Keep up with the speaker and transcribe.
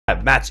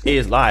Match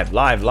is live.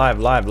 Live.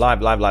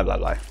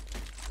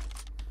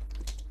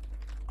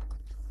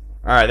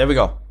 Alright, there we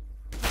go.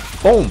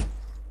 Boom.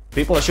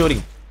 People are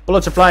shooting.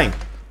 Bullets are flying.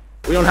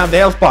 We don't have the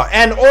health bar.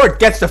 And oOrt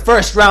gets the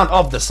first round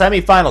of the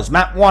semifinals.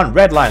 Map 1,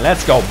 red line.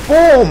 Let's go.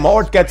 Boom.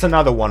 oOrt gets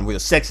another one with a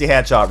sexy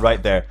headshot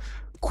right there.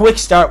 Quick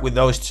start with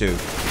those two.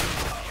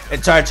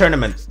 Entire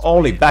tournament.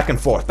 Only back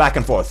and forth.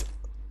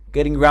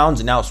 Getting rounds,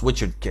 and now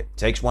SwitcheR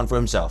takes one for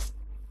himself.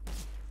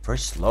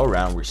 First slow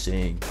round we're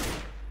seeing.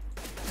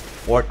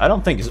 oOrt, I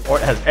don't think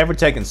oOrt has ever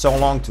taken so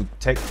long to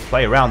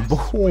play around.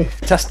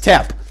 Just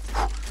tap.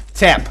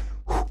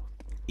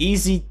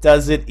 Easy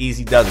does it.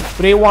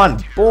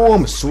 3-1.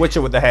 Boom.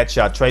 SwitcheR with the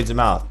headshot. Trades him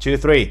out.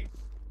 2-3.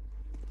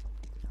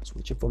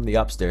 SwitcheR from the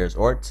upstairs.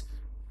 oOrt,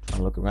 trying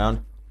to look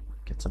around.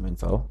 Get some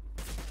info.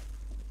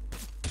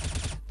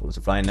 Bullets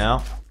are flying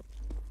now.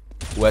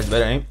 Who has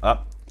better aim?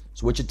 Up.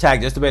 SwitcheR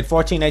tag. Just about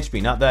 14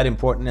 HP. Not that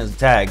important as a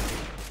tag.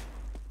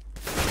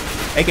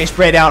 AK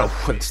spray down.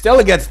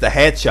 Still gets the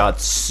headshot.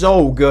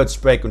 So good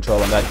spray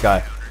control on that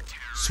guy.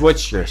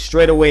 SwitcheR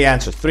straight away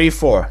answer.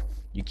 3-4.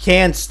 You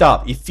can't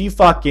stop. If you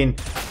fucking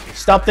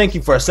stop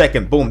thinking for a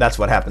second, boom, that's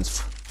what happens.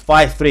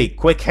 5-3.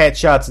 Quick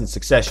headshots in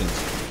succession.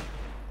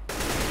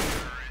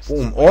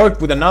 Boom. oOrt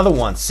with another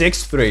one.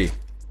 6-3.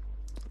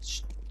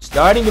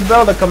 Starting to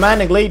build a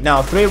commanding lead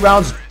now. 4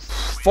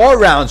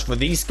 rounds for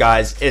these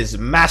guys is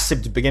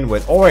massive to begin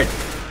with. oOrt.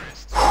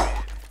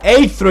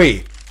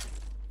 8-3.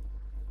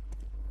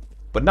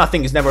 But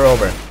nothing is never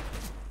over.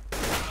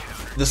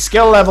 The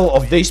skill level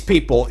of these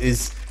people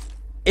is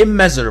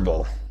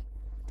immeasurable.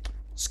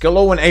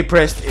 Skalo and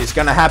A-Prest is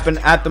gonna happen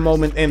at the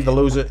moment in the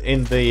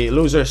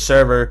loser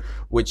server,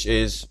 which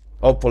is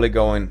hopefully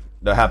going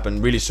to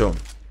happen really soon.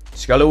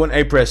 Skalo and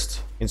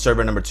A-Prest in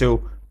server number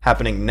 2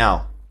 happening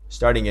now,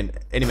 starting in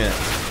any minute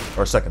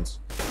or seconds.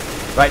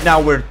 Right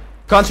now we're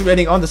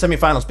concentrating on the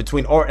semifinals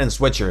between oOrt and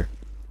SwitcheR.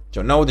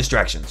 So no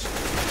distractions.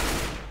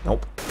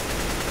 Nope.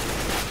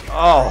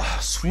 Oh,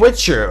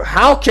 SwitcheR,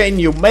 how can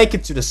you make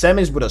it to the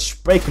semis with a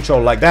spray control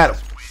like that?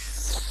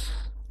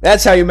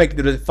 That's how you make it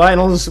to the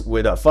finals,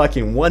 with a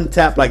fucking one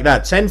tap like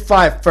that.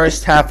 10-5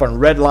 first half on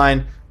red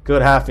line.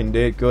 Good half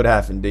indeed.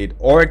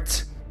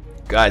 oOrt,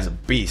 guy's a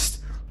beast.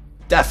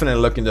 Definitely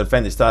looking to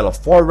defend his title.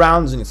 4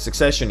 rounds in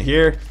succession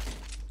here.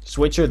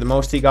 SwitcheR, the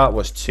most he got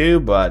was 2,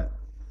 but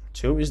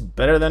 2 is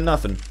better than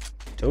nothing.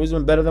 2 is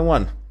even better than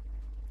 1.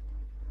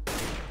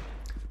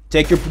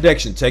 Take your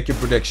predictions.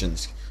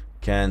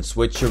 Can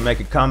SwitcheR make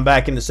a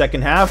comeback in the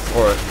second half,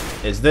 or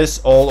is this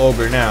all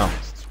over now?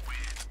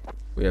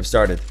 We have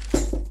started.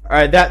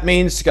 Alright, that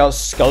means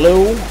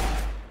Skalo.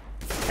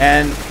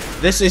 And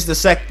this is the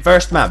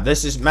first map.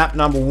 This is map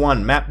number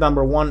 1. Map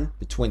number 1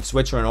 between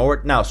SwitcheR and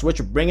oOrt. Now,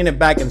 SwitcheR bringing it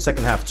back in the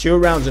second half. 2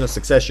 rounds in a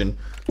succession.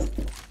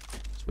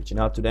 Switching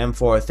out to the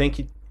M4. I think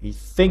he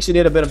thinks he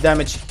did a bit of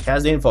damage. He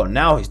has the info.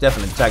 Now he's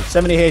definitely tagged.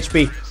 70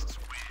 HP.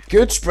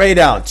 Good spray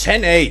down.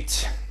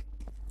 10-8.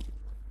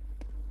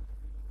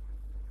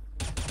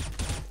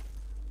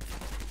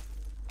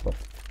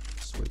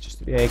 Switches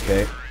to the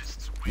AK.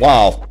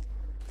 Wow.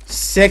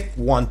 Sick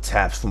one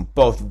taps from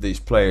both of these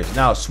players.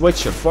 Now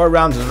SwitcheR 4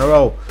 rounds in a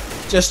row,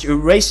 just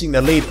erasing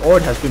the lead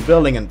oOrt has been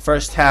building in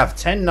first half.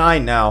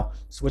 10-9 now.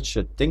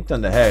 SwitcheR dinked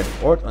on the head.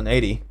 oOrt on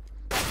 80.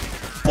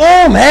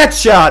 Boom!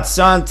 Headshot,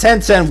 son.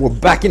 10-10. We're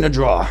back in the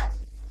draw.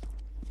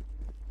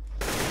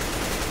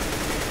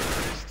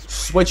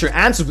 SwitcheR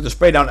answers with the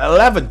spray down.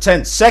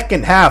 11-10.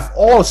 Second half.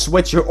 All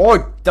SwitcheR.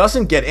 oOrt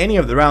doesn't get any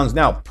of the rounds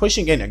now.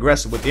 Pushing in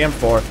aggressive with the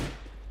M4.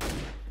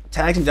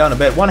 Tags him down a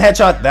bit. 1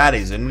 headshot. That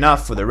is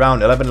enough for the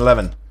round.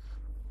 11-11.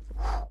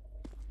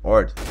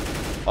 oOrt.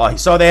 Oh, he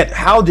saw that.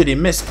 How did he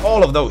miss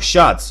all of those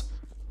shots?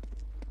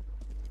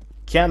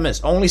 Can't miss.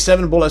 Only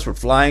 7 bullets were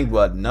flying,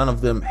 but none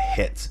of them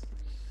hit.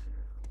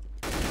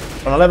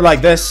 On a level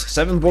like this,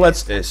 7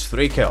 bullets is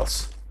 3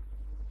 kills.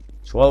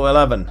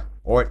 12-11.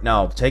 oOrt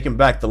now taking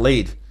back the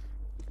lead.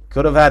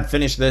 Could have had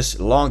finished this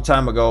a long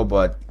time ago,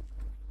 but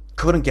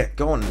couldn't get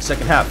going in the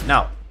second half.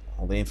 Now,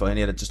 all the info he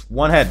needed. Just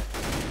 1 head.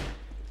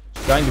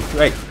 Trying to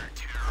break.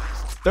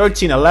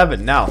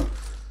 13-11 now.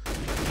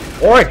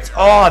 oOrt.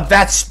 Oh,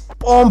 that's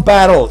bomb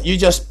battle. You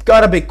just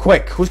gotta be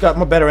quick. Who's got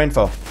more better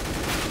info?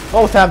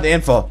 Both have the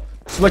info.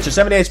 SwitcheR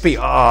 70 HP.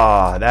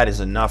 Ah, that is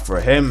enough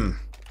for him.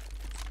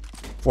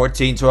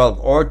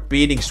 14-12. oOrt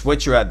beating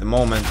SwitcheR at the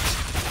moment.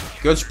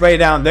 Good spray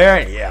down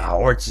there. Yeah,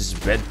 oOrt is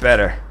a bit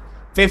better.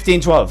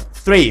 15-12.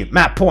 3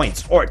 map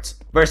points. oOrt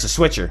versus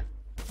SwitcheR.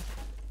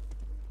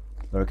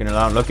 Looking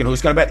around, looking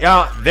who's gonna bet.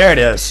 Yeah, there it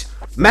is.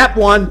 Map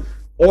 1.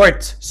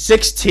 oOrt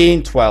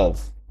 16-12.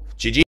 GG.